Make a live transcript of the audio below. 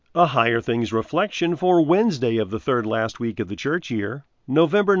A Higher Things Reflection for Wednesday of the third last week of the church year,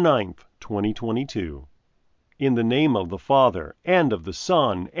 November 9th, 2022. In the name of the Father, and of the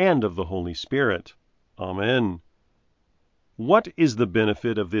Son, and of the Holy Spirit. Amen. What is the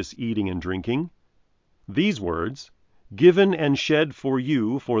benefit of this eating and drinking? These words, given and shed for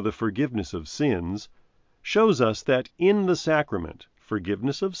you for the forgiveness of sins, shows us that in the sacrament,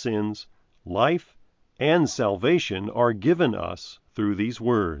 forgiveness of sins, life, and salvation are given us through these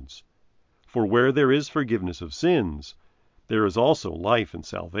words. For where there is forgiveness of sins, there is also life and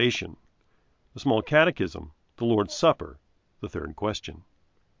salvation. The Small Catechism, the Lord's Supper, the third question.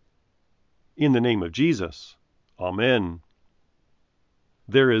 In the name of Jesus, Amen.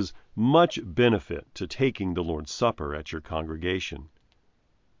 There is much benefit to taking the Lord's Supper at your congregation.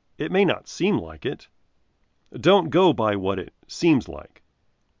 It may not seem like it. Don't go by what it seems like.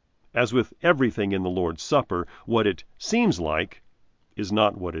 As with everything in the Lord's Supper, what it seems like is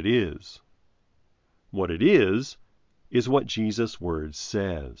not what it is. What it is what Jesus' word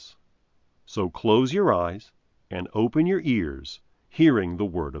says. So close your eyes and open your ears, hearing the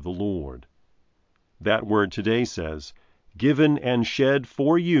word of the Lord. That word today says, given and shed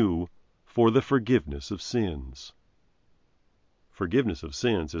for you for the forgiveness of sins. Forgiveness of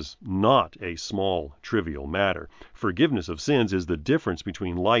sins is not a small, trivial matter. Forgiveness of sins is the difference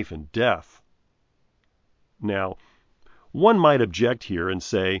between life and death. Now, one might object here and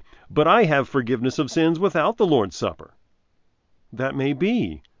say, but I have forgiveness of sins without the Lord's Supper. That may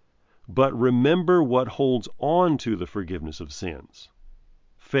be, but remember what holds on to the forgiveness of sins.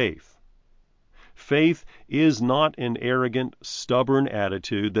 Faith. Faith is not an arrogant, stubborn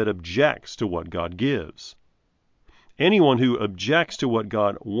attitude that objects to what God gives. Anyone who objects to what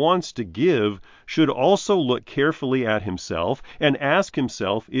God wants to give should also look carefully at himself and ask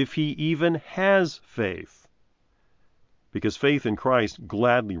himself if he even has faith. Because faith in Christ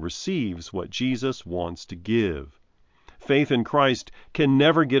gladly receives what Jesus wants to give. Faith in Christ can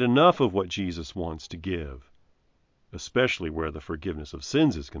never get enough of what Jesus wants to give, especially where the forgiveness of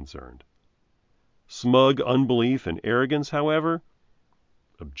sins is concerned. Smug unbelief and arrogance, however,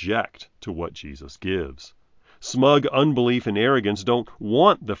 object to what Jesus gives. Smug unbelief and arrogance don't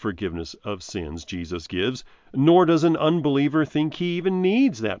want the forgiveness of sins Jesus gives, nor does an unbeliever think he even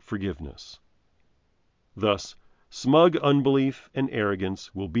needs that forgiveness. Thus, smug unbelief and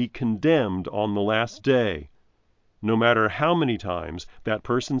arrogance will be condemned on the last day, no matter how many times that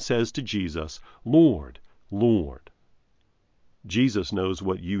person says to Jesus, Lord, Lord. Jesus knows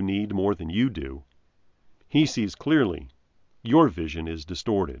what you need more than you do. He sees clearly. Your vision is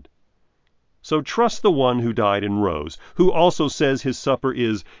distorted. So trust the one who died and rose, who also says his supper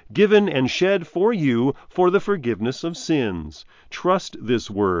is given and shed for you for the forgiveness of sins. Trust this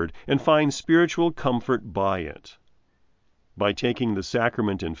word and find spiritual comfort by it. By taking the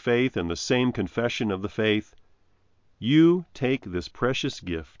sacrament in faith and the same confession of the faith, you take this precious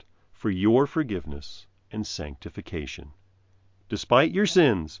gift for your forgiveness and sanctification. Despite your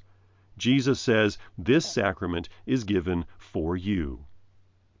sins, Jesus says this sacrament is given for you.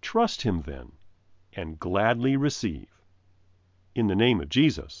 Trust him then, and gladly receive. In the name of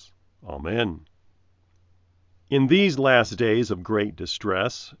Jesus, Amen. In these last days of great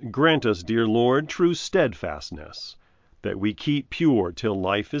distress, grant us, dear Lord, true steadfastness, that we keep pure till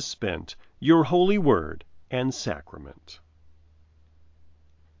life is spent your holy word and sacrament.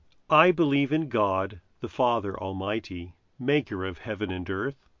 I believe in God, the Father Almighty, maker of heaven and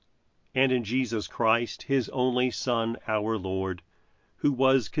earth, and in Jesus Christ, his only Son, our Lord, who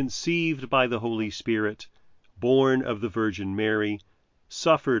was conceived by the Holy Spirit, born of the Virgin Mary,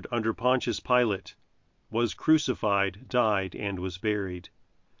 suffered under Pontius Pilate, was crucified, died, and was buried.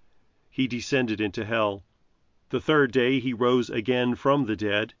 He descended into hell. The third day he rose again from the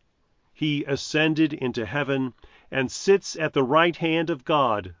dead. He ascended into heaven and sits at the right hand of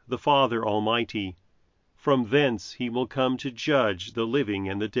God, the Father Almighty. From thence he will come to judge the living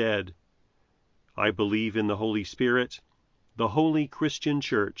and the dead. I believe in the Holy Spirit, the holy Christian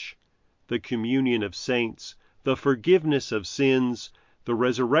Church, the communion of saints, the forgiveness of sins, the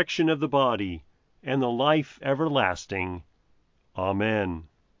resurrection of the body, and the life everlasting. Amen.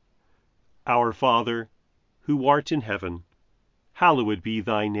 Our Father, who art in heaven, hallowed be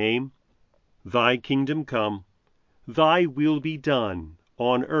thy name. Thy kingdom come, thy will be done,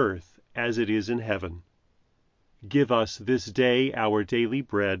 on earth as it is in heaven. Give us this day our daily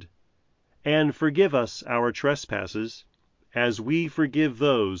bread, and forgive us our trespasses, as we forgive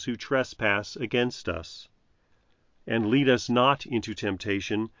those who trespass against us. And lead us not into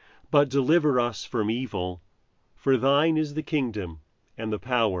temptation, but deliver us from evil. For thine is the kingdom, and the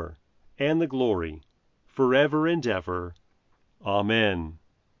power, and the glory, forever and ever. Amen.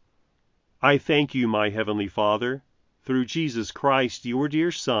 I thank you, my Heavenly Father, through Jesus Christ, your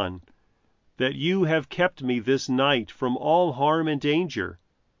dear Son, that you have kept me this night from all harm and danger,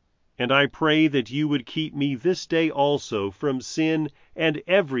 and I pray that you would keep me this day also from sin and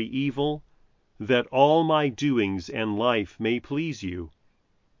every evil, that all my doings and life may please you.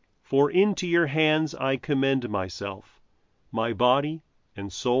 For into your hands I commend myself, my body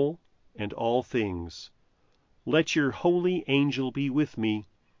and soul and all things. Let your holy angel be with me,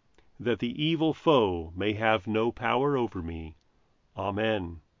 that the evil foe may have no power over me.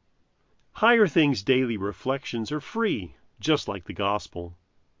 Amen. Higher Things Daily Reflections are free, just like the Gospel,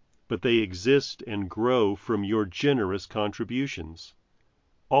 but they exist and grow from your generous contributions.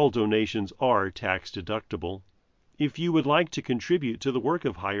 All donations are tax-deductible. If you would like to contribute to the work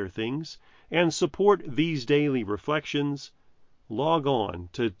of Higher Things and support these daily reflections, log on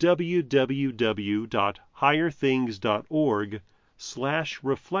to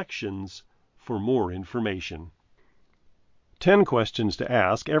www.higherthings.org/reflections for more information. 10 Questions to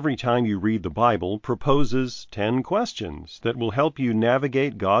Ask Every Time You Read the Bible proposes 10 questions that will help you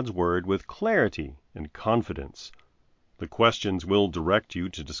navigate God's Word with clarity and confidence. The questions will direct you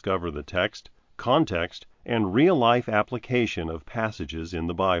to discover the text, context, and real-life application of passages in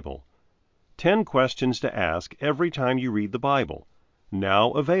the Bible. 10 Questions to Ask Every Time You Read the Bible,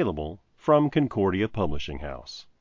 now available from Concordia Publishing House.